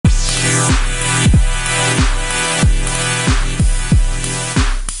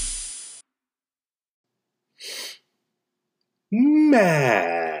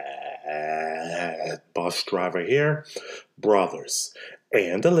Mad Bus Driver here, brothers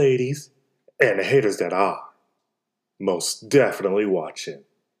and the ladies and the haters that are most definitely watching.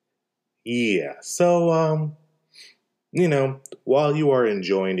 Yeah, so while you are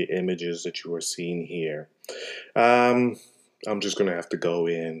enjoying the images that you are seeing here, um, I'm just gonna have to go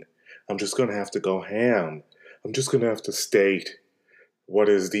in. I'm just gonna have to go ham. I'm just gonna have to state what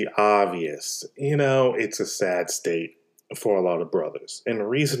is the obvious. It's a sad state for a lot of brothers. And the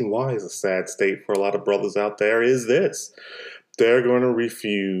reason why it's a sad state for a lot of brothers out there is this. They're going to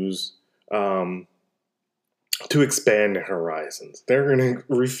refuse to expand their horizons. They're going to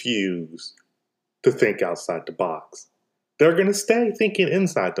refuse to think outside the box. They're going to stay thinking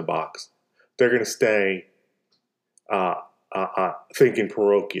inside the box. They're going to stay thinking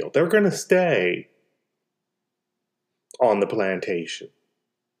parochial. They're going to stay on the plantation.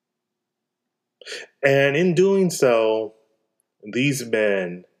 And in doing so, these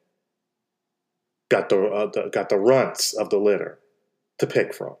men got the runts of the litter to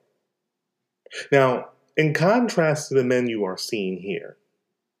pick from. Now, in contrast to the men you are seeing here,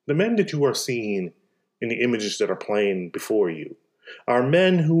 the men that you are seeing in the images that are playing before you are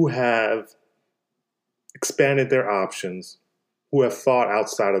men who have expanded their options, who have thought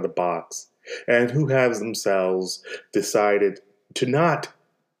outside of the box, and who have themselves decided to not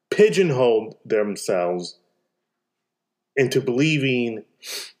pigeonhole themselves into believing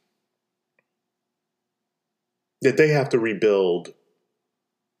that they have to rebuild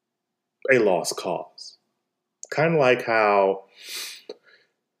a lost cause. Kind of like how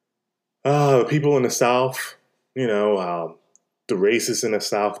the people in the South, the racists in the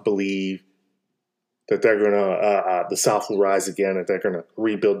South believe that they're going to, the South will rise again, that they're going to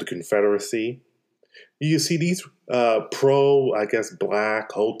rebuild the Confederacy. You see these black, hoteps,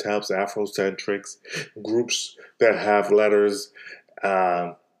 Afrocentrics, groups that have letters,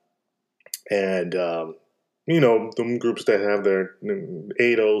 them groups that have their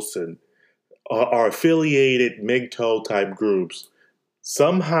ADOS and are affiliated MGTOW type groups.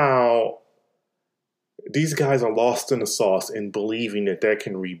 Somehow, these guys are lost in the sauce in believing that they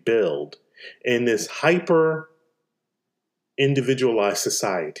can rebuild in this hyper individualized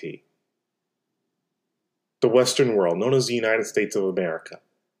society, the Western world, known as the United States of America,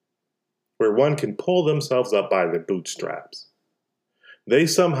 where one can pull themselves up by their bootstraps. They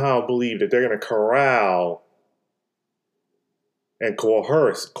somehow believe that they're going to corral and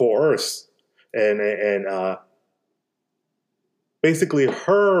coerce, and basically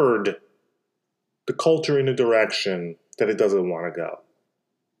herd the culture in a direction that it doesn't want to go.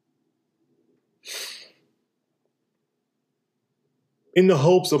 In the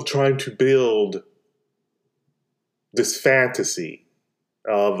hopes of trying to build this fantasy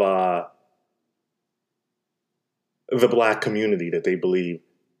of the black community that they believe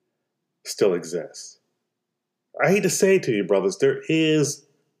still exists. I hate to say it to you, brothers, there is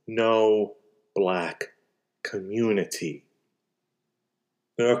no black community.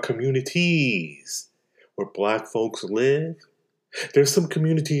 There are communities where black folks live. There's some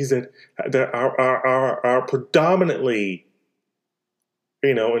communities that are predominantly,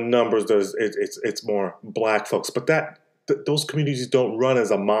 in numbers. It's more black folks, but those communities don't run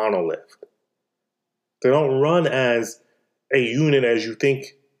as a monolith. They don't run as a unit as you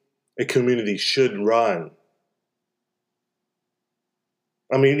think a community should run.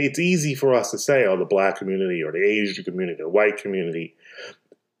 I mean, it's easy for us to say, the black community or the Asian community, the white community.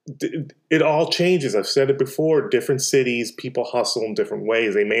 It all changes. I've said it before. Different cities, people hustle in different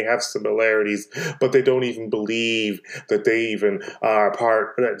ways. They may have similarities, but they don't even believe that they even are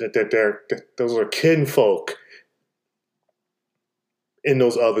part, that those are kinfolk in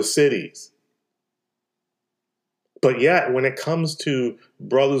those other cities. But yet, when it comes to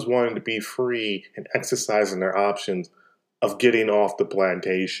brothers wanting to be free and exercising their options of getting off the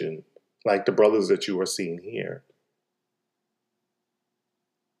plantation, like the brothers that you are seeing here,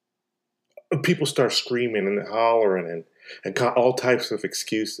 people start screaming and hollering and got all types of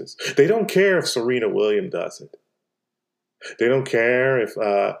excuses. They don't care if Serena Williams does it. They don't care if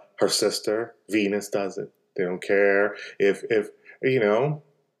her sister, Venus, does it. They don't care if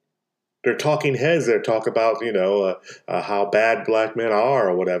they're talking heads that talk about, how bad black men are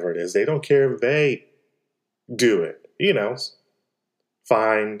or whatever it is. They don't care if they do it.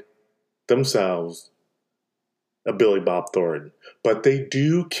 Find themselves a Billy Bob Thornton. But they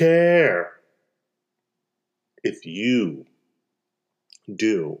do care if you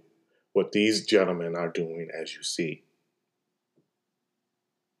do what these gentlemen are doing, as you see.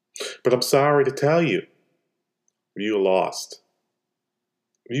 But I'm sorry to tell you, you lost.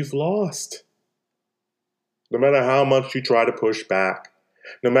 You've lost. No matter how much you try to push back,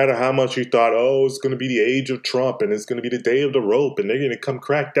 no matter how much you thought, oh, it's going to be the age of Trump and it's going to be the day of the rope and they're going to come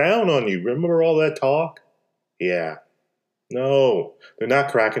crack down on you. Remember all that talk? Yeah. No, they're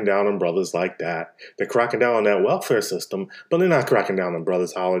not cracking down on brothers like that. They're cracking down on that welfare system, but they're not cracking down on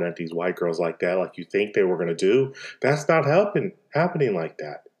brothers hollering at these white girls like that, like you think they were going to do. That's not happening like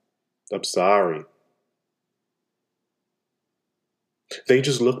that. I'm sorry. They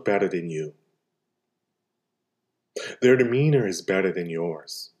just look better than you. Their demeanor is better than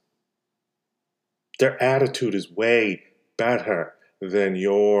yours. Their attitude is way better than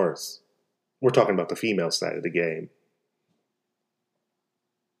yours. We're talking about the female side of the game.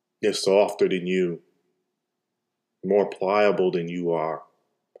 They're softer than you, more pliable than you are,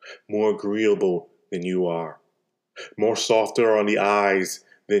 more agreeable than you are, more softer on the eyes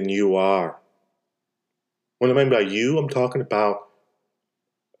than you are. When I mean by you, I'm talking about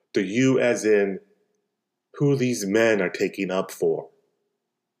the you as in who these men are taking up for.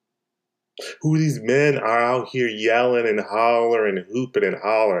 Who these men are out here yelling and hollering and hooping and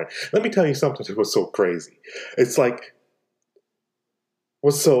hollering. Let me tell you something that was so crazy. It's like,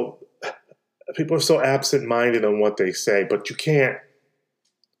 people are so absent-minded on what they say, but you can't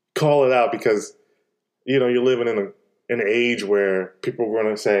call it out because, you're living in an age where people are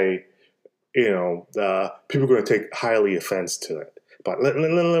going to say, people are going to take highly offense to it. But let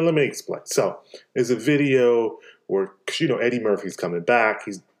me explain. So there's a video where, Eddie Murphy's coming back.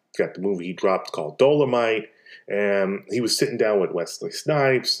 He's got the movie he dropped called Dolomite, and he was sitting down with Wesley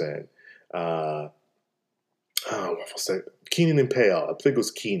Snipes and Keenan and Peele. I think it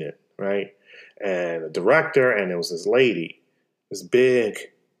was Keenan, right? And the director, and it was this lady, this big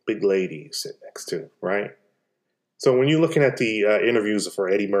lady sitting next to him, right? So when you're looking at the interviews for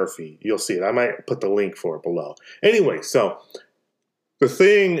Eddie Murphy, you'll see it. I might put the link for it below. Anyway, so the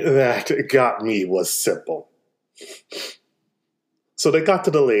thing that got me was simple. So they got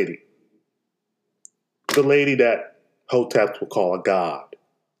to the lady that Hoteps will call a god,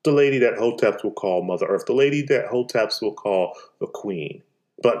 the lady that Hoteps will call Mother Earth, the lady that Hoteps will call the queen,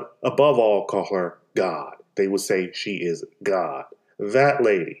 but above all, call her God. They would say she is God. That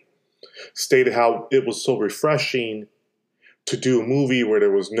lady stated how it was so refreshing to do a movie where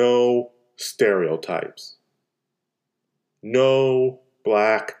there was no stereotypes. No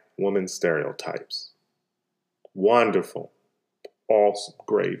black woman stereotypes. Wonderful. Awesome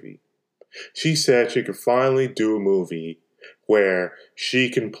gravy. She said she could finally do a movie where she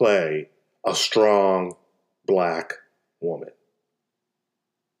can play a strong black woman.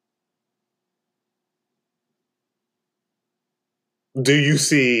 Do you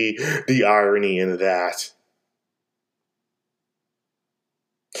see the irony in that?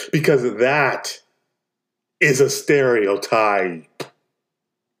 Because that is a stereotype.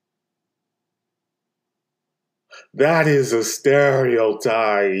 That is a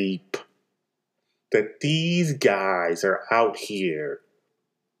stereotype that these guys are out here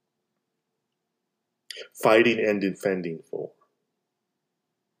fighting and defending for.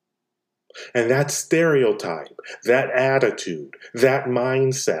 And that stereotype, that attitude, that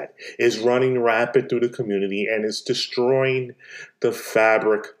mindset is running rapid through the community and is destroying the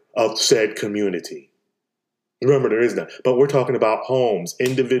fabric of said community. Remember, there is none. But we're talking about homes,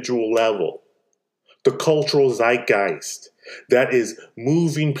 individual level. The cultural zeitgeist that is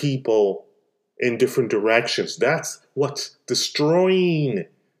moving people in different directions. That's what's destroying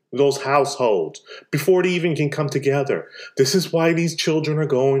those households before they even can come together. This is why these children are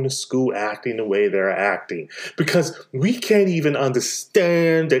going to school acting the way they're acting. Because we can't even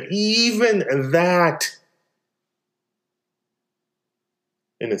understand that even that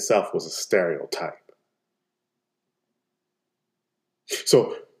in itself was a stereotype.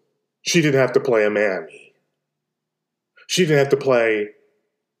 So she didn't have to play a mammy. She didn't have to play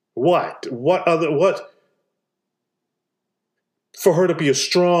what? What? For her to be a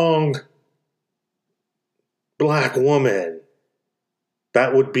strong black woman,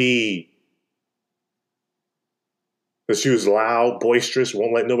 that would be that she was loud, boisterous,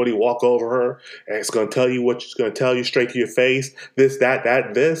 won't let nobody walk over her, and it's going to tell you what she's going to tell you straight to your face. This, that,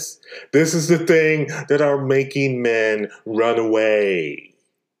 this. This is the thing that are making men run away.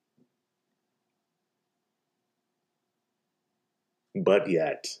 But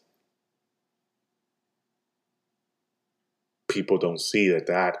yet, people don't see that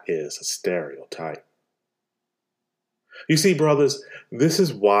that is a stereotype. You see, brothers, this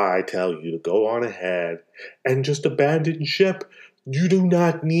is why I tell you to go on ahead and just abandon ship. You do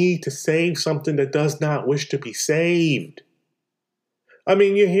not need to save something that does not wish to be saved. I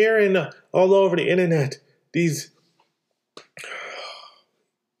mean, you're hearing all over the internet these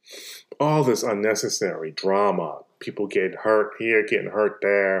All this unnecessary drama. People getting hurt here, getting hurt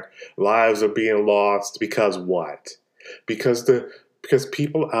there. Lives are being lost because what? Because because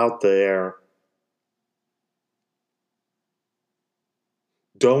people out there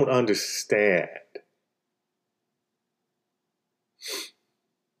don't understand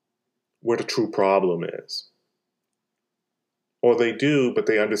where the true problem is. Or they do, but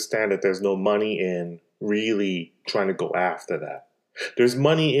they understand that there's no money in really trying to go after that. There's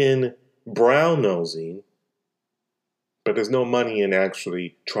money in brown nosing, but there's no money in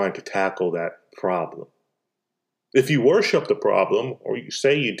actually trying to tackle that problem. If you worship the problem, or you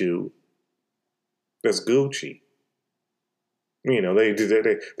say you do, that's Gucci. You know,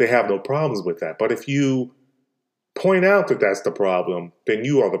 they have no problems with that. But if you point out that that's the problem, then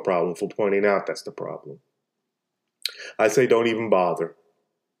you are the problem for pointing out that's the problem. I say don't even bother.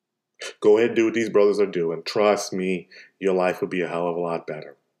 Go ahead and do what these brothers are doing. Trust me, your life will be a hell of a lot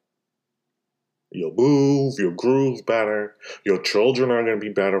better. You'll move, you'll groove better. Your children are going to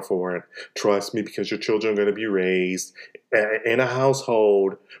be better for it. Trust me, because your children are going to be raised in a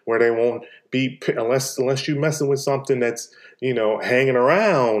household where they won't be, unless you're messing with something that's, hanging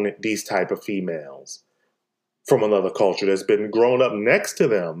around these type of females from another culture that's been grown up next to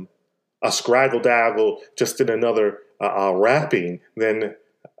them, a scraggle-daggle just in another wrapping, then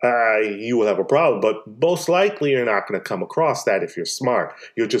you will have a problem. But most likely you're not going to come across that if you're smart.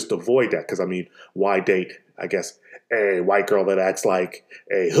 You'll just avoid that because, why date, I guess, a white girl that acts like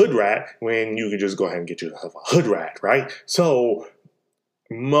a hood rat when you can just go ahead and get yourself a hood rat, right? So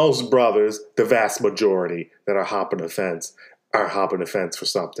most brothers, the vast majority that are hopping the fence, are hopping the fence for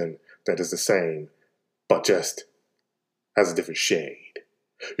something that is the same, but just has a different shade.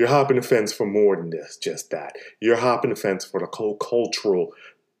 You're hopping the fence for more than this, just that. You're hopping the fence for the cultural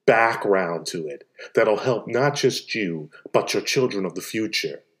background to it that'll help not just you, but your children of the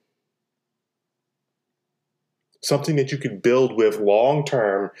future. Something that you can build with long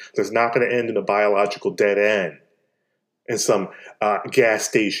term that's not going to end in a biological dead end in some gas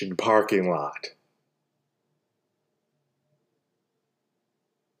station parking lot.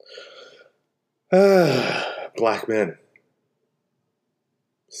 Black men,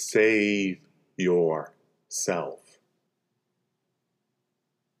 save yourself.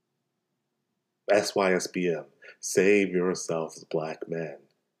 SYSBM, save yourselves, black men.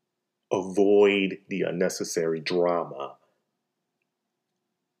 Avoid the unnecessary drama.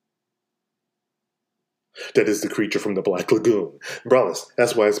 That is the creature from the Black Lagoon. Brothers,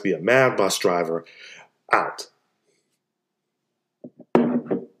 SYSBM, mad bus driver, out.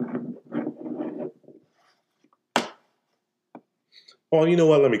 Well, you know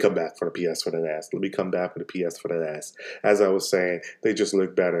what? Let me come back for the PS for that ass. Let me come back with the PS for that ass. As I was saying, they just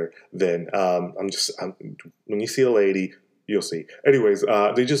look better than, when you see a lady, you'll see. Anyways,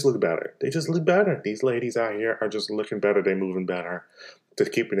 they just look better. They just look better. These ladies out here are just looking better. They're moving better. They're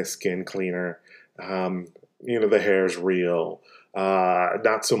keeping the skin cleaner. The hair is real.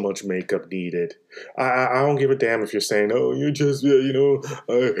 Not so much makeup needed. I don't give a damn if you're saying, oh, you just, you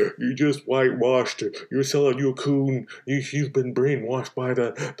just whitewashed. You're selling you a coon. You've been brainwashed by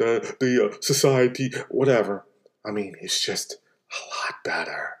the society, whatever. It's just a lot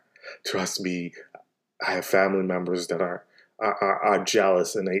better. Trust me, I have family members that are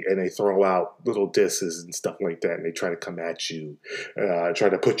jealous and they throw out little disses and stuff like that and they try to come at you, try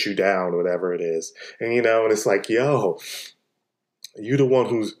to put you down, whatever it is. And and it's like, yo, you the one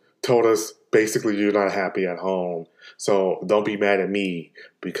who's told us basically you're not happy at home. So don't be mad at me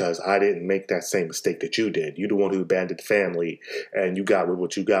because I didn't make that same mistake that you did. You the one who abandoned the family and you got with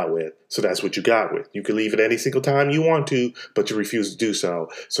what you got with. So that's what you got with. You can leave it any single time you want to, but you refuse to do so.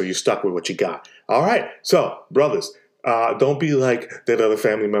 So you're stuck with what you got. All right. So brothers, don't be like that other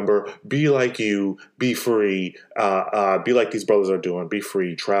family member. Be like you. Be free. Be like these brothers are doing. Be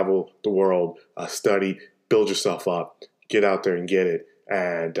free. Travel the world. Study. Build yourself up. Get out there and get it.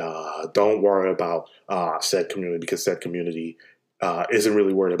 And don't worry about said community because said community isn't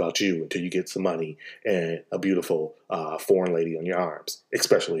really worried about you until you get some money and a beautiful foreign lady on your arms,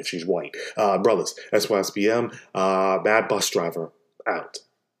 especially if she's white. Brothers, SYSBM, bad bus driver, out.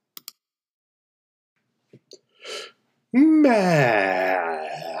 Mad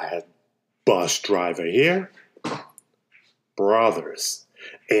bus driver here. Brothers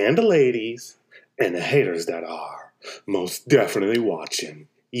and the ladies and the haters that are most definitely watching.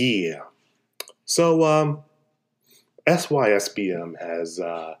 Yeah. So, SYSBM has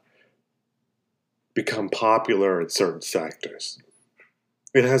become popular in certain sectors.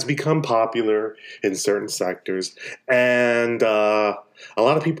 It has become popular in certain sectors, and a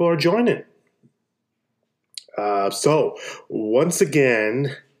lot of people are joining. So, once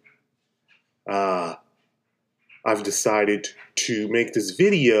again, uh, I've decided to make this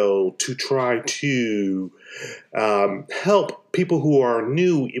video to try to help people who are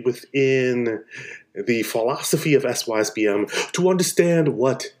new within the philosophy of SYSBM to understand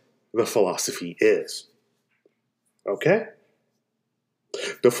what the philosophy is. Okay?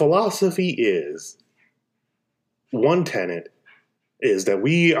 The philosophy is, one tenet is that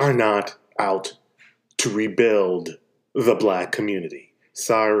we are not out to rebuild the black community.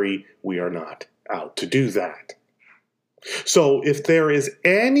 Sorry, we are not out to do that. So if there is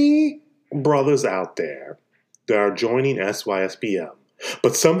any brothers out there that are joining SYSBM,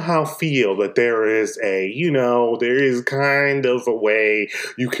 but somehow feel that there is there is kind of a way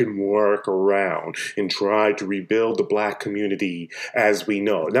you can work around and try to rebuild the black community as we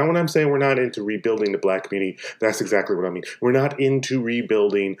know. Now, when I'm saying we're not into rebuilding the black community, that's exactly what I mean. We're not into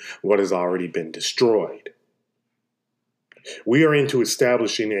rebuilding what has already been destroyed. We are into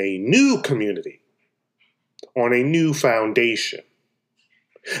establishing a new community on a new foundation.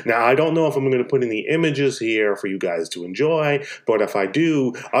 Now, I don't know if I'm going to put any images here for you guys to enjoy, but if I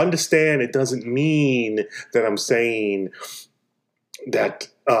do, understand it doesn't mean that I'm saying that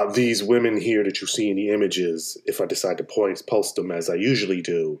these women here that you see in the images, if I decide to post them as I usually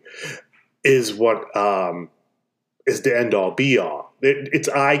do, is what is the end-all be-all. It's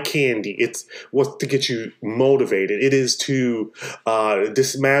eye candy. It's what's to get you motivated. It is to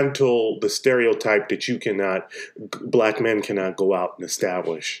dismantle the stereotype that black men cannot go out and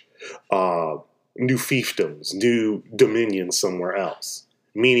establish new fiefdoms, new dominions somewhere else,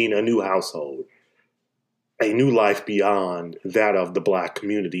 meaning a new household, a new life beyond that of the black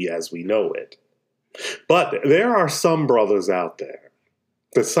community as we know it. But there are some brothers out there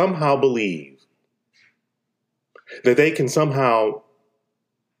that somehow believe that they can somehow,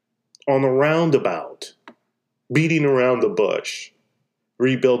 on the roundabout, beating around the bush,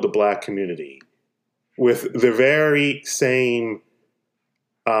 rebuild the black community with the very same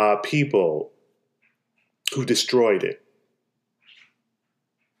people who destroyed it.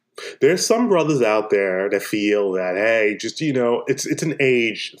 There's some brothers out there that feel that, hey, it's an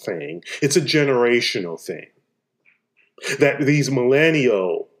age thing. It's a generational thing. That these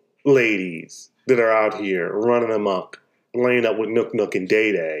millennial ladies that are out here running amok, laying up with Nook Nook and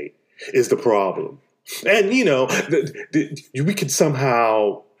Day Day is the problem. And, we could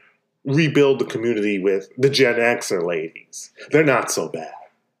somehow rebuild the community with the Gen Xer ladies. They're not so bad.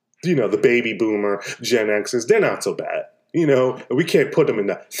 The baby boomer Gen Xers, they're not so bad. We can't put them in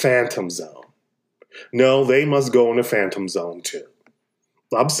the phantom zone. No, they must go in the phantom zone too.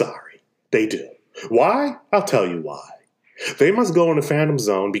 I'm sorry, they do. Why? I'll tell you why. They must go in the phantom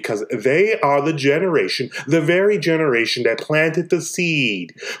zone because they are the very generation that planted the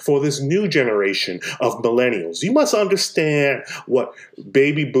seed for this new generation of millennials. You must understand what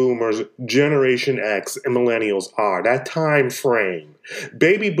baby boomers, Generation X, and millennials are, that time frame.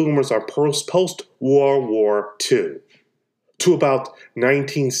 Baby boomers are post-World War II to about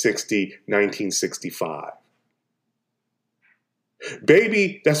 1960, 1965.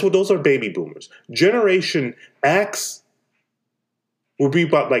 Those are baby boomers. Generation X will be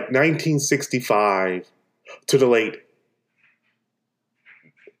about 1965 to the late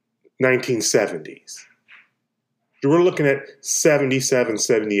 1970s. We're looking at 77,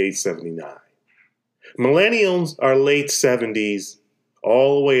 78, 79. Millennials are late 70s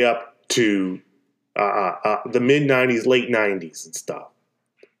all the way up to the mid-90s, late 90s and stuff.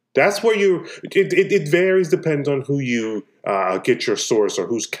 That's where it varies, depends on who you get your source or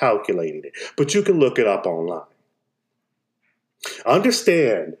who's calculating it. But you can look it up online.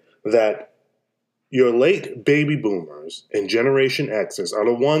 Understand that your late baby boomers and Generation Xers are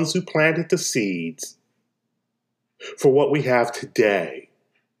the ones who planted the seeds for what we have today.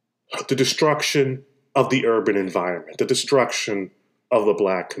 The destruction of the urban environment, the destruction of the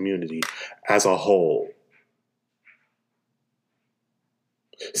black community as a whole.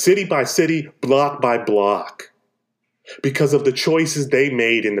 City by city, block by block. Because of the choices they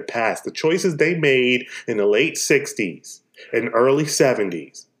made in the past, the choices they made in the late 60s and early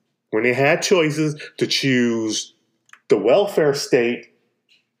 70s, when they had choices to choose the welfare state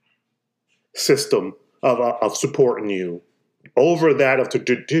system of supporting you over that of the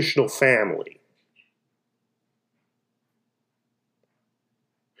traditional family.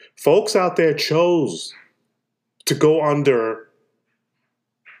 Folks out there chose to go under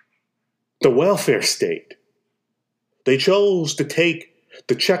the welfare state. They chose to take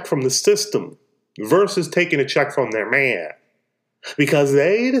the check from the system versus taking a check from their man because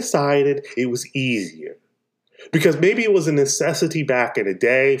they decided it was easier. Because maybe it was a necessity back in the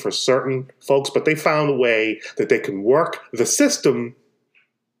day for certain folks, but they found a way that they can work the system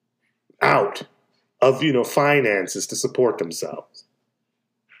out of, finances to support themselves.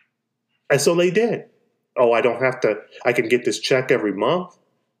 And so they did. Oh, I can get this check every month.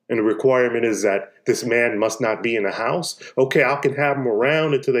 And the requirement is that this man must not be in the house. Okay, I can have him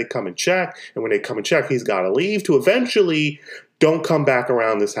around until they come and check. And when they come and check, he's got to leave to eventually don't come back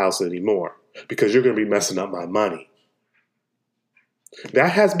around this house anymore because you're going to be messing up my money.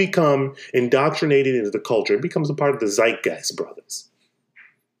 That has become indoctrinated into the culture. It becomes a part of the zeitgeist, brothers.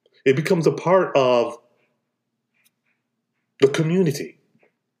 It becomes a part of the community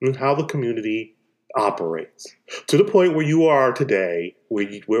and how the community operates, to the point where you are today,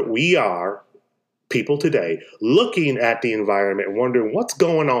 where we are, people today, looking at the environment and wondering what's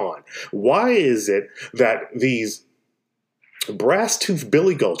going on. Why is it that these brass-toothed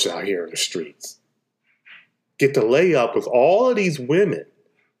billy goats out here in the streets get to lay up with all of these women,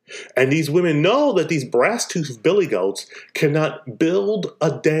 and these women know that these brass-toothed billy goats cannot build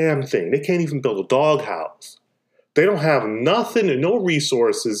a damn thing. They can't even build a doghouse. They don't have nothing and no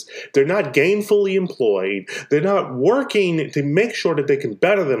resources. They're not gainfully employed. They're not working to make sure that they can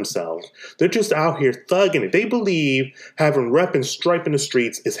better themselves. They're just out here thugging it. They believe having rep and stripe in the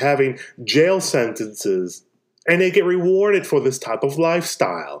streets is having jail sentences, and they get rewarded for this type of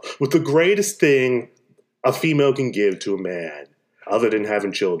lifestyle with the greatest thing a female can give to a man, other than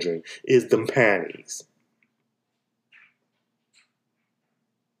having children, is them panties.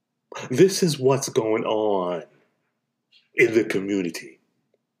 This is what's going on in the community.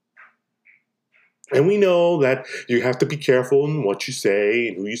 And we know that you have to be careful in what you say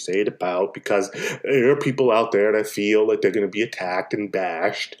and who you say it about, because there are people out there that feel that they're going to be attacked and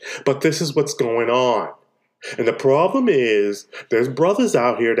bashed. But this is what's going on. And the problem is there's brothers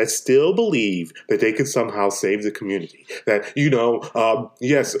out here that still believe that they can somehow save the community. That,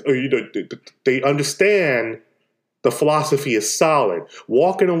 they understand the philosophy is solid.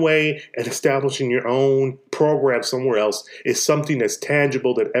 Walking away and establishing your own program somewhere else is something that's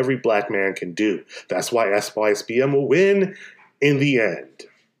tangible that every black man can do. That's why SYSBM will win in the end.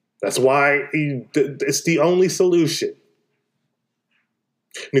 That's why it's the only solution.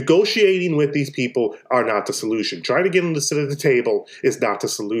 Negotiating with these people are not the solution. Trying to get them to sit at the table is not the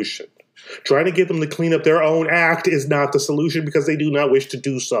solution. Trying to get them to clean up their own act is not the solution, because they do not wish to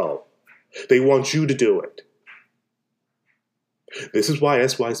do so. They want you to do it. This is why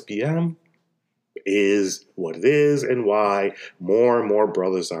SYSBM is what it is, and why more and more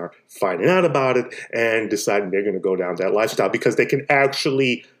brothers are finding out about it and deciding they're going to go down that lifestyle, because they can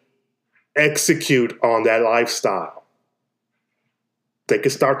actually execute on that lifestyle. They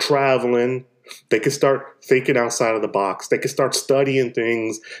can start traveling. They can start thinking outside of the box. They can start studying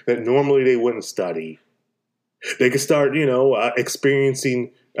things that normally they wouldn't study. They can start,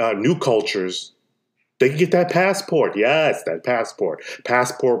 experiencing new cultures. They can get that passport. Yes, that passport.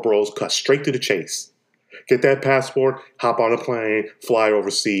 Passport bros cut straight to the chase. Get that passport, hop on a plane, fly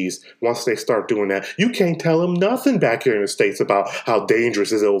overseas. Once they start doing that, you can't tell them nothing back here in the States about how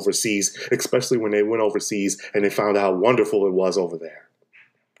dangerous it is overseas, especially when they went overseas and they found out how wonderful it was over there.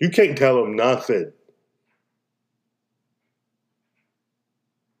 You can't tell them nothing.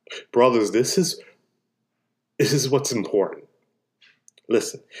 Brothers, this is what's important.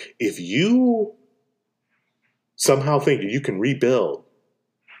 Listen, if you somehow think that you can rebuild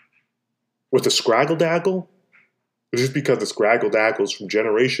with a scraggle-daggle, just because the scraggle-daggle is from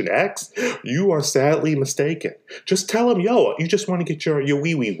Generation X, you are sadly mistaken. Just tell them, you just want to get your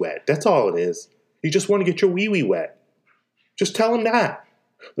wee-wee wet. That's all it is. You just want to get your wee-wee wet. Just tell them that.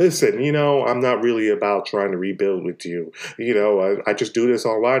 Listen, I'm not really about trying to rebuild with you. I just do this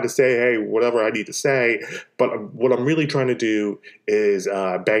online to say, hey, whatever I need to say. But what I'm really trying to do is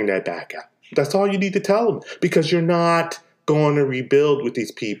bang that back out. That's all you need to tell them, because you're not going to rebuild with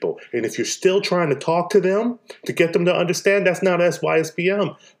these people. And if you're still trying to talk to them to get them to understand, that's not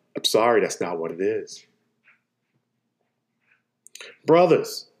SYSBM. I'm sorry, that's not what it is.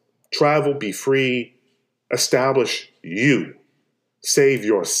 Brothers, travel, be free, establish you. Save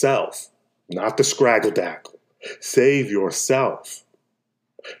yourself, not the scraggle-daggle. Save yourself,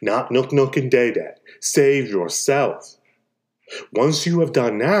 not nook and day-day. Save yourself. Once you have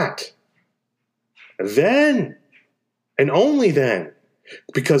done that, then, and only then,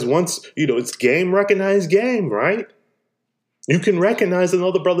 because once, it's game recognized game, right? You can recognize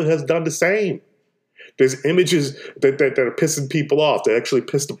another brother has done the same. There's images that are pissing people off. They actually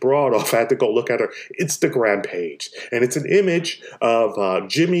pissed a broad off. I had to go look at her Instagram page. And it's an image of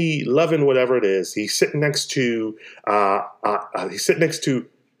Jimmy Levin, whatever it is. He's sitting next to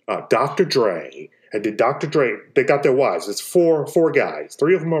Dr. Dre. And did Dr. Dre, they got their wives. It's four guys.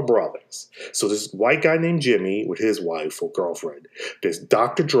 3 of them are brothers. So this white guy named Jimmy with his wife or girlfriend. There's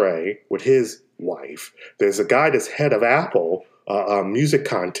Dr. Dre with his wife. There's a guy that's head of Apple music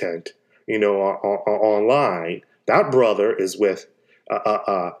content, online. That brother is with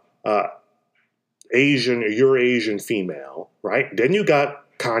Eurasian female, right? Then you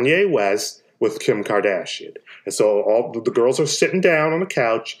got Kanye West with Kim Kardashian. And so all the girls are sitting down on the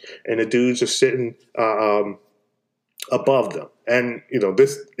couch and the dudes are sitting above them. And,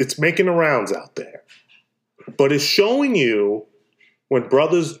 it's making the rounds out there. But it's showing you when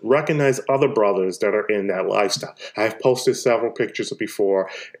brothers recognize other brothers that are in that lifestyle. I've posted several pictures before,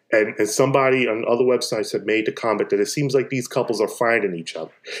 and somebody on other websites have made the comment that it seems like these couples are finding each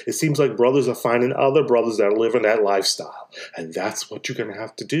other. It seems like brothers are finding other brothers that are living that lifestyle. And that's what you're going to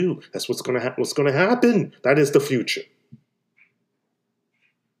have to do. That's what's going to happen. That is the future.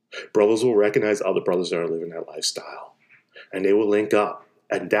 Brothers will recognize other brothers that are living that lifestyle. And they will link up.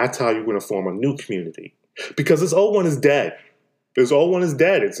 And that's how you're going to form a new community. Because this old one is dead. This old one is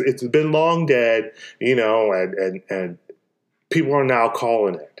dead. It's been long dead, and people are now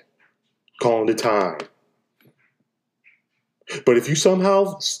calling the time. But if you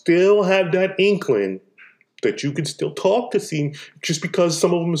somehow still have that inkling that you can still talk to see, just because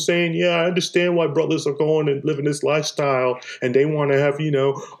some of them are saying, yeah, I understand why brothers are going and living this lifestyle and they want to have,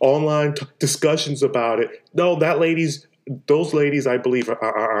 online discussions about it. No, those ladies, I believe,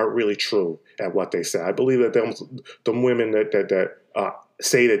 are really true at what they say. I believe that them women that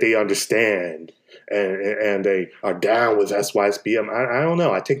say that they understand and they are down with SYSBM, I don't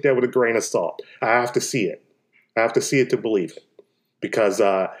know. I take that with a grain of salt. I have to see it. I have to see it to believe it. Because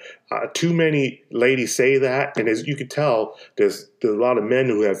too many ladies say that, and as you can tell, there's a lot of men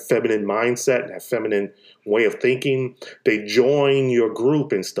who have feminine mindset and have feminine way of thinking. They join your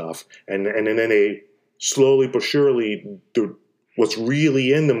group and stuff, and then they slowly but surely, what's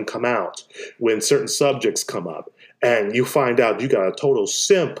really in them come out when certain subjects come up. And you find out you got a total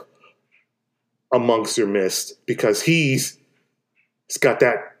simp amongst your midst because he's got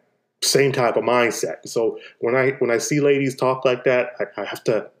that same type of mindset. So when I see ladies talk like that, I have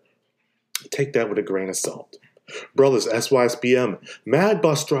to take that with a grain of salt. Brothers, SYSBM, mad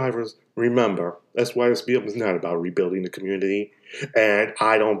bus drivers, remember, SYSBM is not about rebuilding the community. And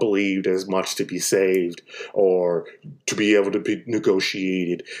I don't believe there's much to be saved or to be able to be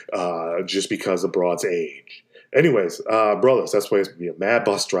negotiated just because of broad's age. Anyways, brothers, SYSBM, mad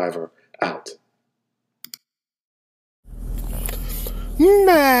bus driver, out. Mad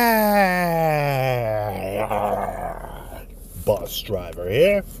bus driver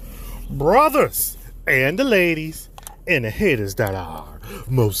here. Brothers and the ladies and the haters that are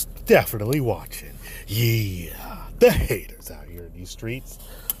most definitely watching. Yeah, the haters out here in these streets.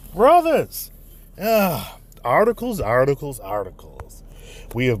 Brothers, articles.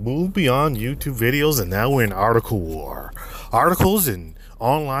 We have moved beyond YouTube videos and now we're in article war. Articles in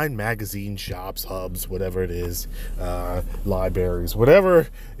online magazine shops, hubs, whatever it is, libraries, whatever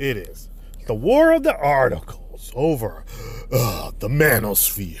it is. The war of the articles over the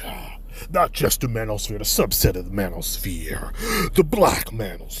manosphere. Not just the manosphere, the subset of the manosphere. The black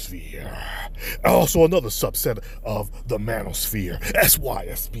manosphere. Also another subset of the manosphere,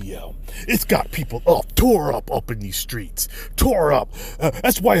 SYSBM. It's got people tore up in these streets. Tore up.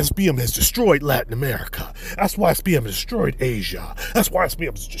 SYSBM has destroyed Latin America. SYSBM has destroyed Asia.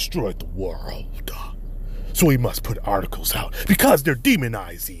 SYSBM has destroyed the world. So we must put articles out because they're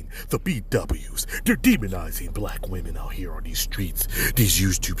demonizing the BWs. They're demonizing black women out here on these streets, these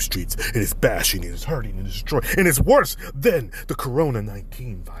YouTube streets, and it's bashing and it's hurting and it's destroying. And it's worse than the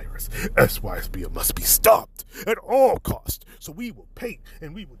Corona-19 virus. SYSBM must be stopped at all costs. So we will paint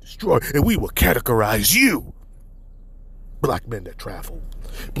and we will destroy and we will categorize you. Black men that travel.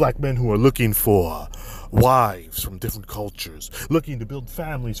 Black men who are looking for wives from different cultures, looking to build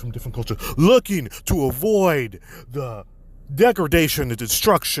families from different cultures, looking to avoid the degradation and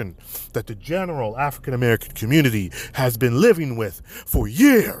destruction that the general African American community has been living with for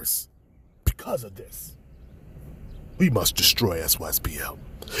years. Because of this, we must destroy SYSBM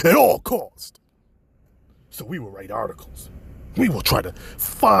at all costs. So we will write articles. We will try to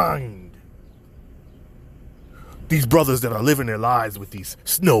find these brothers that are living their lives with these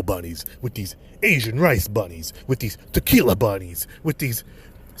snow bunnies, with these Asian rice bunnies, with these tequila bunnies, with these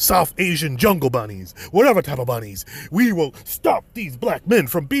South Asian jungle bunnies, whatever type of bunnies. We will stop these black men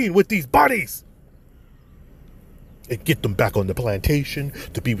from being with these bunnies. and get them back on the plantation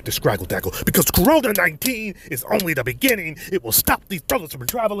to be with the scraggle tackle. Because Corona-19 is only the beginning. It will stop these brothers from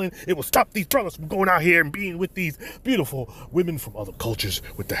traveling. It will stop these brothers from going out here and being with these beautiful women from other cultures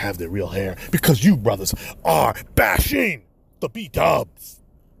with to have their real hair. Because you brothers are bashing the B-dubs.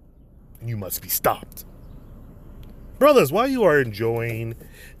 And you must be stopped. Brothers, while you are enjoying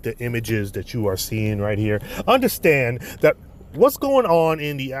the images that you are seeing right here, understand that what's going on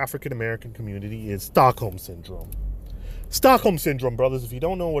in the African American community is Stockholm Syndrome. Stockholm Syndrome, brothers, if you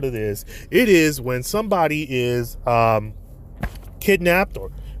don't know what it is when somebody is kidnapped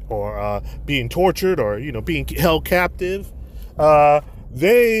or being tortured or, being held captive.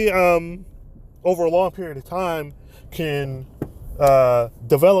 They, over a long period of time, can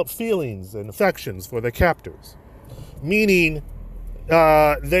develop feelings and affections for their captors. Meaning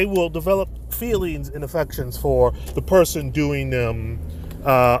they will develop feelings and affections for the person doing them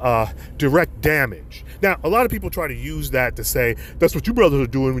direct damage. Now, a lot of people try to use that to say, that's what you brothers are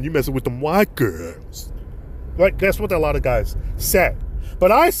doing when you're messing with them white girls. Right? That's what a lot of guys say.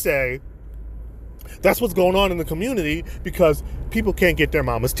 But I say, that's what's going on in the community because people can't get their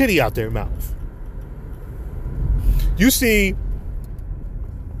mama's titty out their mouth. You see,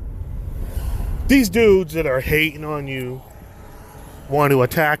 these dudes that are hating on you, want to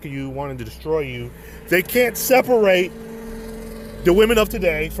attack you, wanting to destroy you, they can't separate the women of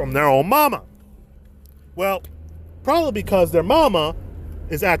today from their own mama. Well, probably because their mama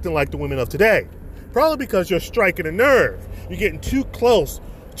is acting like the women of today. Probably because you're striking a nerve. You're getting too close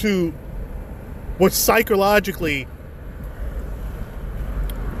to what psychologically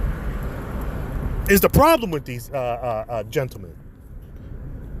is the problem with these gentlemen.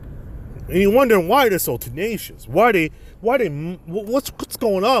 And you're wondering why they're so tenacious. What's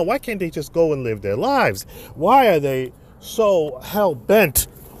going on? Why can't they just go and live their lives? Why are they so hell-bent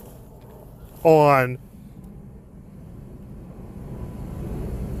on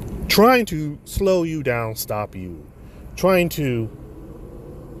trying to slow you down, stop you, trying to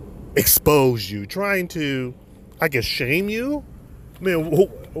expose you, trying to, I guess, shame you? I mean,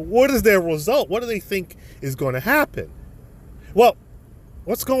 what is their result? What do they think is going to happen? Well,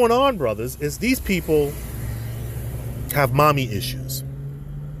 what's going on, brothers, is these people have mommy issues.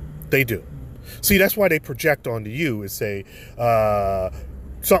 They do. See, that's why they project onto you and say,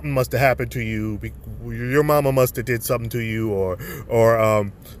 something must have happened to you. Your mama must have did something to you,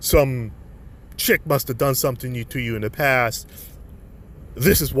 or some chick must have done something to you in the past.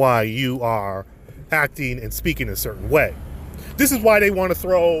 This is why you are acting and speaking a certain way. This is why they want to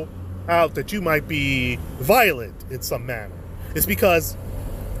throw out that you might be violent in some manner. It's because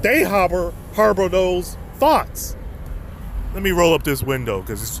they harbor those thoughts. Let me roll up this window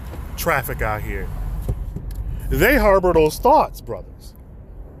because it's traffic out here. They harbor those thoughts, brothers.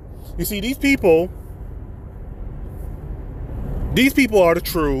 You see, these people are the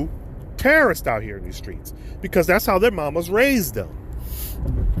true terrorists out here in these streets because that's how their mamas raised them.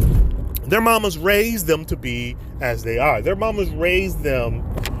 Their mamas raised them to be as they are. Their mamas raised them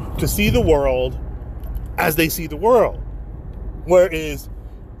to see the world as they see the world. Whereas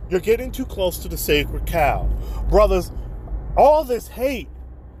you're getting too close to the sacred cow. Brothers, all this hate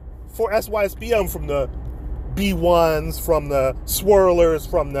for SYSBM from the B1s, from the swirlers,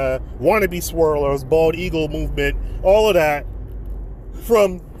 from the wannabe swirlers, bald eagle movement, all of that,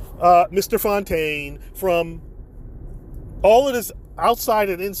 from Mr. Fontaine, from all of this outside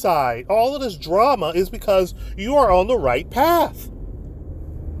and inside, all of this drama is because you are on the right path.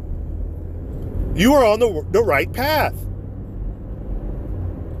 You are on the right path.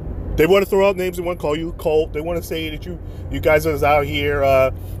 They want to throw out names. They want to call you a cult. They want to say that you guys are out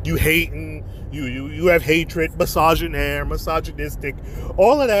here, you hating, you have hatred, misogynistic.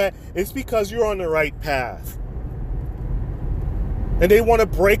 All of that is because you're on the right path. And they want to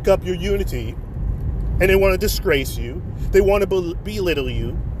break up your unity. And they want to disgrace you. They want to belittle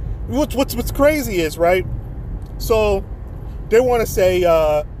you. What's crazy is, right? So they want to say,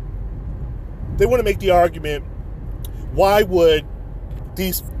 they want to make the argument, why would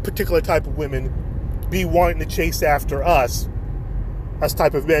these particular type of women be wanting to chase after us as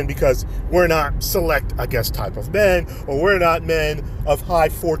type of men because we're not select, I guess, type of men, or we're not men of high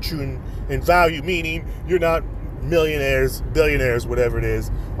fortune and value, meaning you're not millionaires, billionaires, whatever it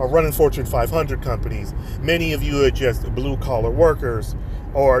is, or running Fortune 500 companies. Many of you are just blue-collar workers,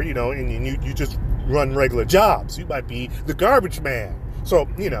 or, and you just run regular jobs. You might be the garbage man. So,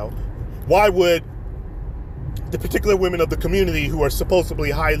 why would the particular women of the community who are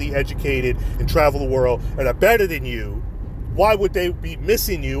supposedly highly educated and travel the world and are better than you, why would they be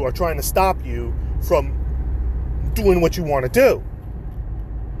missing you or trying to stop you from doing what you want to do?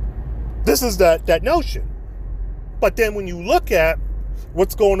 This is that notion. But then when you look at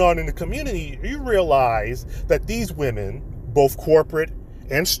what's going on in the community, you realize that these women, both corporate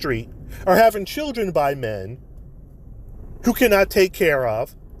and street, are having children by men who cannot take care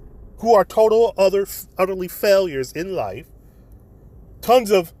of, who are utterly failures in life,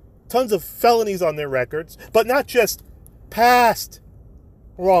 tons of felonies on their records, but not just past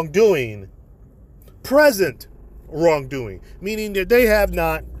wrongdoing, present wrongdoing, meaning that they have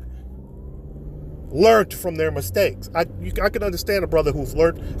not learned from their mistakes. I can understand a brother who's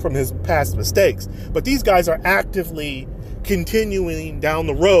learned from his past mistakes, but these guys are actively continuing down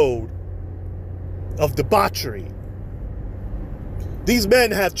the road of debauchery. These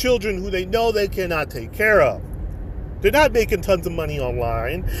men have children who they know they cannot take care of. They're not making tons of money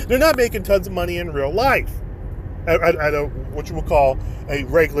online. They're not making tons of money in real life at a, what you would call a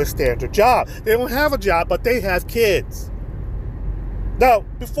regular standard job. They don't have a job, but they have kids. Now,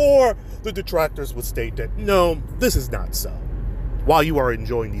 before, the detractors would state that, no, this is not so. While you are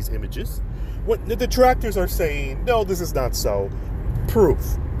enjoying these images, what the detractors are saying, no, this is not so.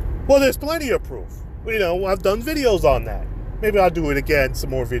 Proof. Well, there's plenty of proof. You know, I've done videos on that. Maybe I'll do it again,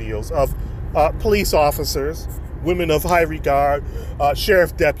 some more videos of police officers, women of high regard,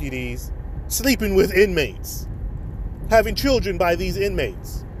 sheriff deputies, sleeping with inmates, having children by these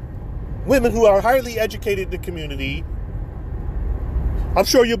inmates, women who are highly educated in the community. I'm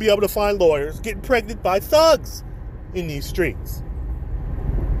sure you'll be able to find lawyers getting pregnant by thugs in these streets.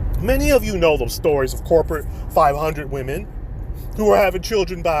 Many of you know those stories of corporate 500 women who are having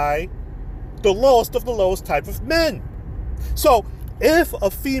children by the lowest of the lowest type of men. So if a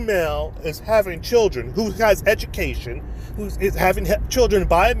female is having children, who has education, who is having children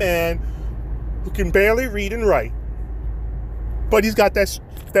by a man who can barely read and write, but he's got that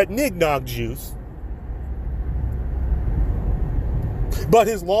nignog juice, but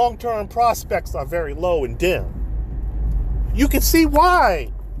his long-term prospects are very low and dim, you can see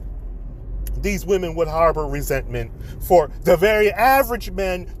why these women would harbor resentment for the very average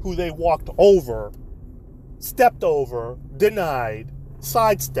men who they walked over, stepped over, denied,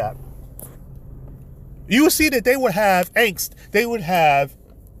 sidestepped. You would see that they would have angst. They would have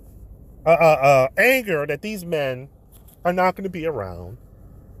anger that these men are not going to be around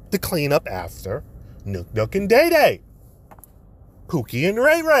to clean up after Nook Nook and Day Day, Pookie and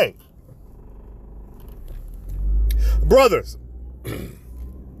Ray Ray. Brothers,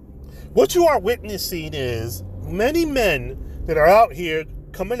 what you are witnessing is many men that are out here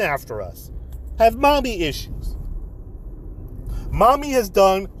coming after us have mommy issues. Mommy has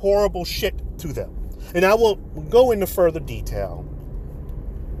done horrible shit to them. And I will go into further detail.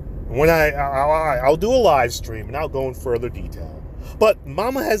 When I'll do a live stream and I'll go in further detail. But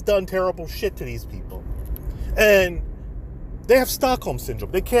mama has done terrible shit to these people. And they have Stockholm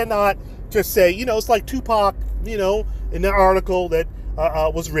Syndrome. They cannot just say, it's like Tupac, in the article that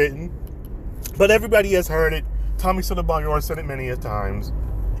was written. But everybody has heard it. Tommy Sotomayor said it many a times.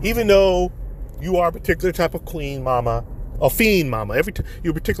 Even though you are a particular type of queen, mama, a fiend, mama,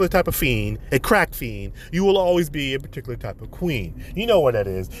 you're a particular type of fiend, a crack fiend, you will always be a particular type of queen. You know what that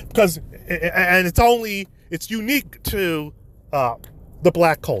is. Because, and it's unique to the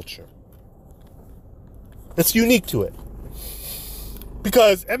black culture. It's unique to it.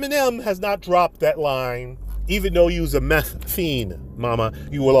 Because Eminem has not dropped that line, even though you was a meth fiend, mama,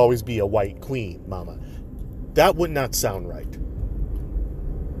 you will always be a white queen, mama. That would not sound right.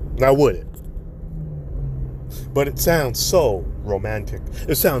 Now would it? But it sounds so romantic.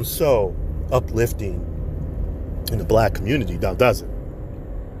 It sounds so uplifting in the black community, now does it?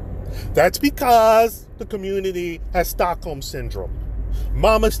 That's because the community has Stockholm Syndrome.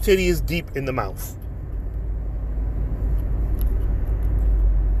 Mama's titty is deep in the mouth.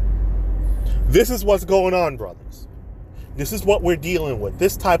 This is what's going on, brothers. This is what we're dealing with,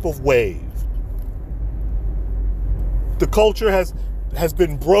 this type of wave. The culture has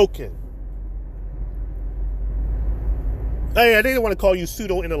been broken. Hey, I didn't want to call you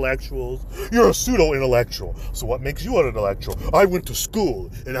pseudo-intellectuals. You're a pseudo-intellectual. So what makes you an intellectual? I went to school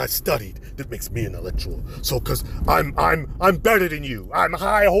and I studied. That makes me an intellectual. So because I'm better than you. I'm a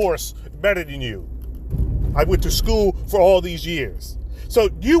high horse better than you. I went to school for all these years. So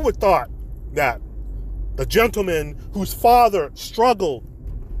you would thought that the gentleman whose father struggled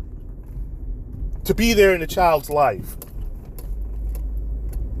to be there in the child's life.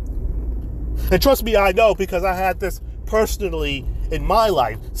 And trust me, I know, because I had this personally in my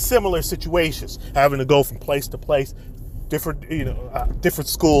life, similar situations, having to go from place to place, different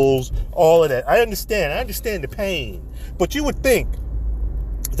schools, all of that. I understand the pain, but you would think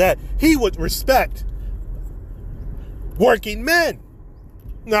that he would respect working men.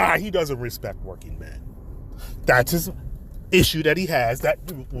 Nah, he doesn't respect working men. That's his issue that he has that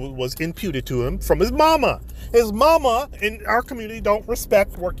was imputed to him from his mama. His mama in our community don't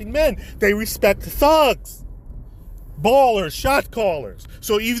respect working men. They respect thugs, ballers, shot callers.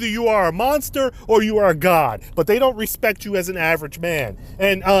 So either you are a monster or you are a god, but they don't respect you as an average man.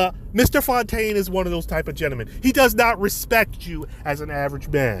 And Mr. Fontaine is one of those type of gentlemen. He does not respect you as an average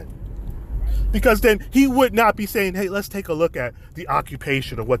man. Because then he would not be saying, hey, let's take a look at the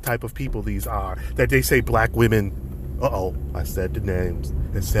occupation of what type of people these are. That they say black women. Uh-oh, I said the names.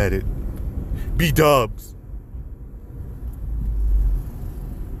 I said it. B-dubs.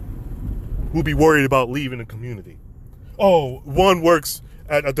 Will be worried about leaving the community. Oh, one works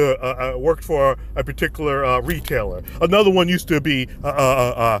at worked for a particular retailer. Another one used to be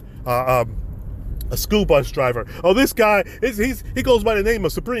a school bus driver. Oh, this guy he goes by the name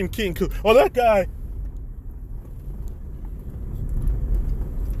of Supreme King. Oh, that guy.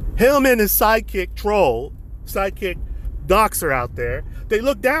 Him and his sidekick doxer out there. They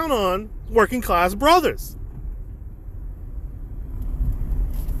look down on working class brothers.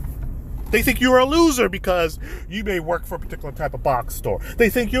 They think you're a loser because you may work for a particular type of box store. They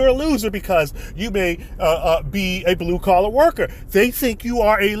think you're a loser because you may be a blue-collar worker. They think you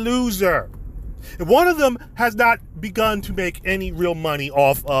are a loser. And one of them has not begun to make any real money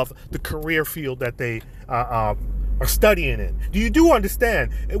off of the career field that they are studying in. Do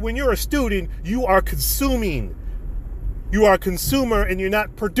understand? When you're a student, you are consuming. You are a consumer and you're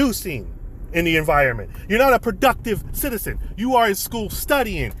not producing in the environment. You're not a productive citizen. You are in school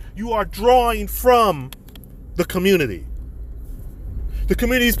studying. You are drawing from the community. The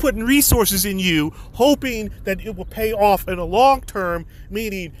community is putting resources in you, hoping that it will pay off in a long term,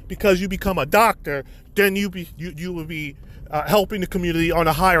 meaning because you become a doctor, then you will be helping the community on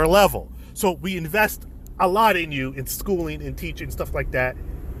a higher level. So we invest a lot in you in schooling and teaching, stuff like that.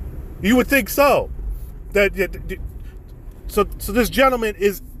 You would think so. So this gentleman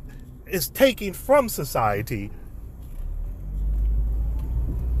is taking from society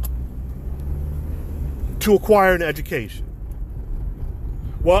to acquire an education,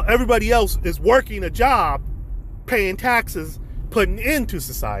 while everybody else is working a job, paying taxes, putting into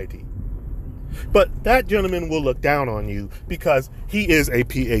society. But that gentleman will look down on you because he is a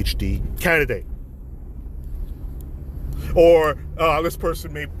PhD candidate. Or this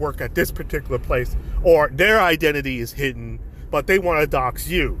person may work at this particular place, or their identity is hidden, but they want to dox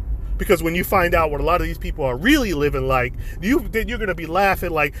you. Because when you find out what a lot of these people are really living like, then you're going to be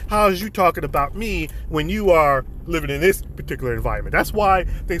laughing like, how is you talking about me when you are living in this particular environment? That's why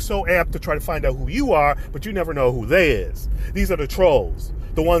they're so amped to try to find out who you are, but you never know who they is. These are the trolls,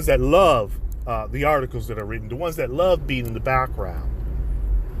 the ones that love the articles that are written, the ones that love being in the background.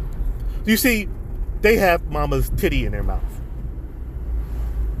 You see, they have mama's titty in their mouth.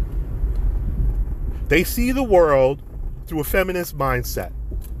 They see the world through a feminist mindset,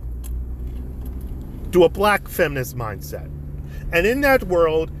 through a black feminist mindset. And in that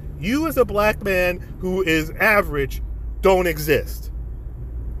world, you as a black man who is average don't exist.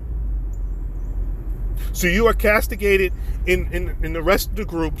 So you are castigated in the rest of the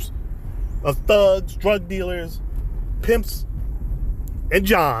groups of thugs, drug dealers, pimps, and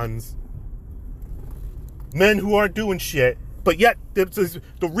johns, men who aren't doing shit, but yet the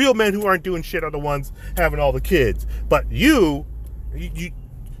real men who aren't doing shit are the ones having all the kids. But you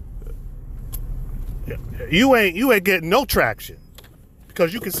ain't getting no traction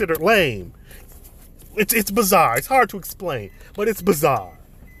because you consider it lame. It's bizarre. It's hard to explain, but it's bizarre.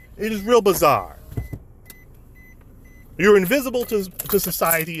 It is real bizarre. You're invisible to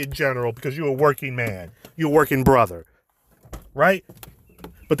society in general because you're a working man. You're a working brother, right?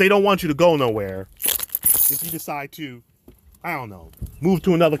 But they don't want you to go nowhere. If you decide to, I don't know, move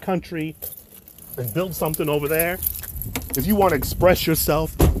to another country and build something over there, if you want to express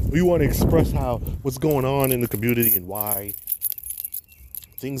yourself, or you want to express what's going on in the community and why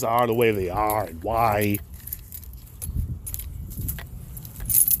things are the way they are and why,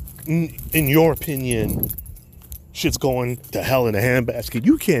 in your opinion, shit's going to hell in a handbasket,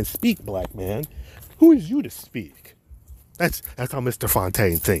 you can't speak, black man. Who is you to speak? That's how Mr.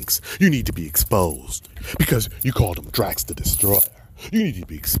 Fontaine thinks. You need to be exposed because you called him Drax the Destroyer. You need to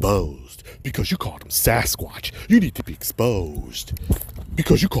be exposed because you called him Sasquatch. You need to be exposed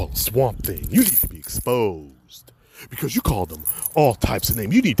because you called him Swamp Thing. You need to be exposed because you called him all types of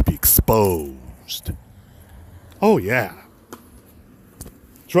names. You need to be exposed. Oh, yeah.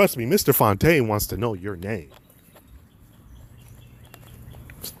 Trust me, Mr. Fontaine wants to know your name.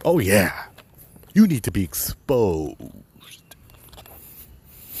 Oh, yeah. You need to be exposed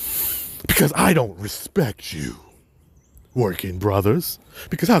because I don't respect you. working brothers,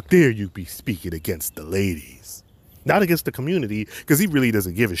 because how dare you be speaking against the ladies? Not against the community, because he really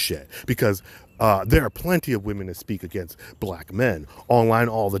doesn't give a shit, because there are plenty of women that speak against black men online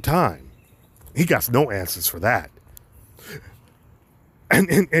all the time. He got no answers for that. And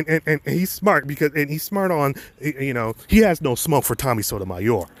he's smart he's smart on, he has no smoke for Tommy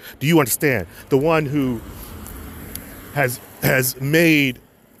Sotomayor. Do you understand? The one who has made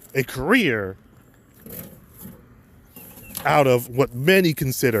a career out of what many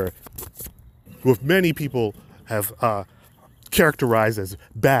people have characterized as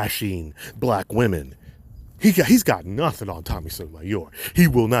bashing black women. He's got nothing on Tommy Sotomayor. He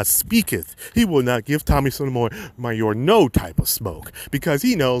will not speaketh. He will not give Tommy Sotomayor no type of smoke, because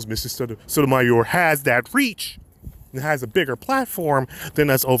he knows Mr. Sotomayor has that reach and has a bigger platform than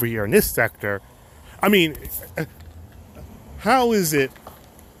us over here in this sector. I mean, how is it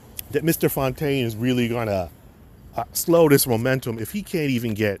that Mr. Fontaine is really gonna slow this momentum if he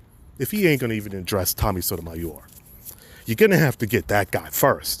ain't gonna even address Tommy Sotomayor? You're gonna have to get that guy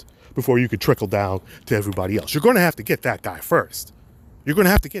first before you could trickle down to everybody else. You're gonna have to get that guy first. You're gonna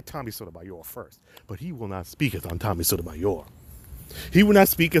have to get Tommy Sotomayor first. But he will not speaketh on Tommy Sotomayor. He will not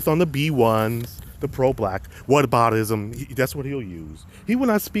speaketh on the B1s, the pro-black, whataboutism. That's what he'll use. He will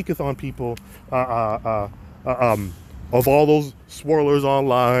not speaketh on people of all those swirlers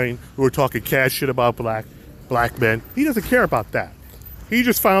online who are talking cash shit about black men. He doesn't care about that. He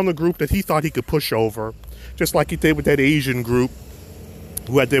just found a group that he thought he could push over, just like he did with that Asian group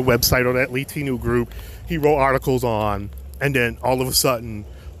who had their website, or that Latino group he wrote articles on, and then all of a sudden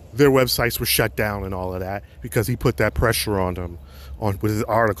their websites were shut down and all of that because he put that pressure on them with his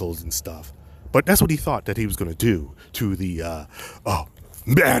articles and stuff. But that's what he thought that he was going to do to the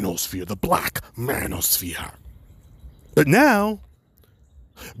manosphere, the black manosphere. But now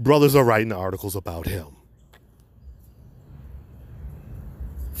brothers are writing articles about him.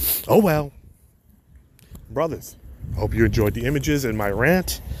 Oh well. Brothers, hope you enjoyed the images and my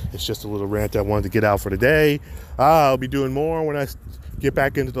rant. It's just a little rant I wanted to get out for today. I'll be doing more when I get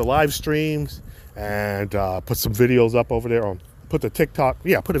back into the live streams and put some videos up over there put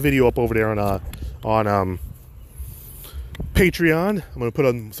a video up over there on Patreon. I'm going to put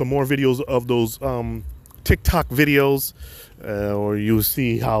on some more videos of those TikTok videos, or you'll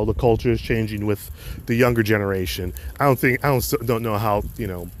see how the culture is changing with the younger generation. I don't know how,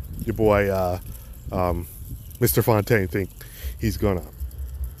 your boy, Mr. Fontaine think he's gonna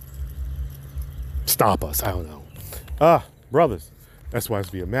stop us. I don't know. Brothers, that's why I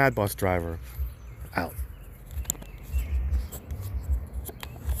used to be a mad bus driver. Out.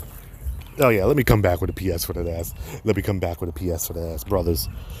 Oh yeah, let me come back with a PS for that ass. Brothers. Let me come back with a PS for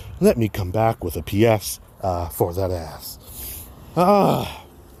that ass.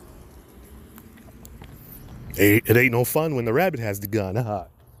 It ain't no fun when the rabbit has the gun, huh?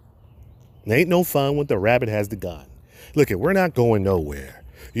 It ain't no fun when the rabbit has the gun. Look, we're not going nowhere.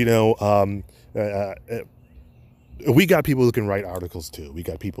 We got people who can write articles too. We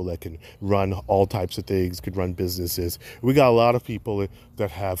got people that can run all types of things, could run businesses. We got a lot of people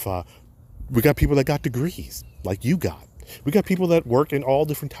that have, we got people that got degrees like you got. We got people that work in all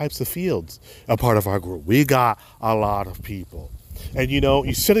different types of fields, a part of our group. We got a lot of people. And,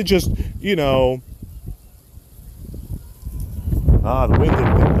 instead of just, the wind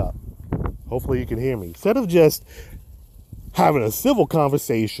didn't pick up. Hopefully you can hear me. Instead of just having a civil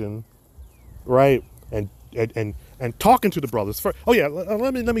conversation, right, and talking to the brothers first. Oh yeah,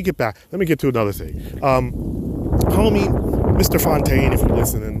 let me get back. Let me get to another thing. Homie, Mr. Fontaine, if you're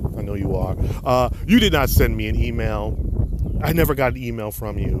listening, I know you are. You did not send me an email. I never got an email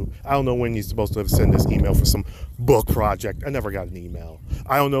from you. I don't know when you're supposed to have sent this email for some book project. I never got an email.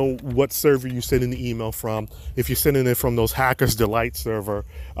 I don't know what server you're sending the email from. If you're sending it from those Hackers Delight server,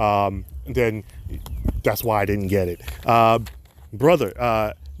 then that's why I didn't get it.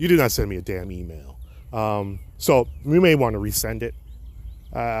 Brother, you did not send me a damn email. So you may want to resend it.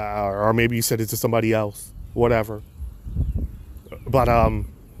 Or maybe you sent it to somebody else. Whatever. But,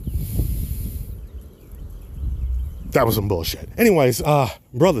 that was some bullshit. Anyways,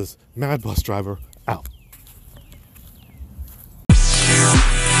 brothers, Mad Bus Driver out.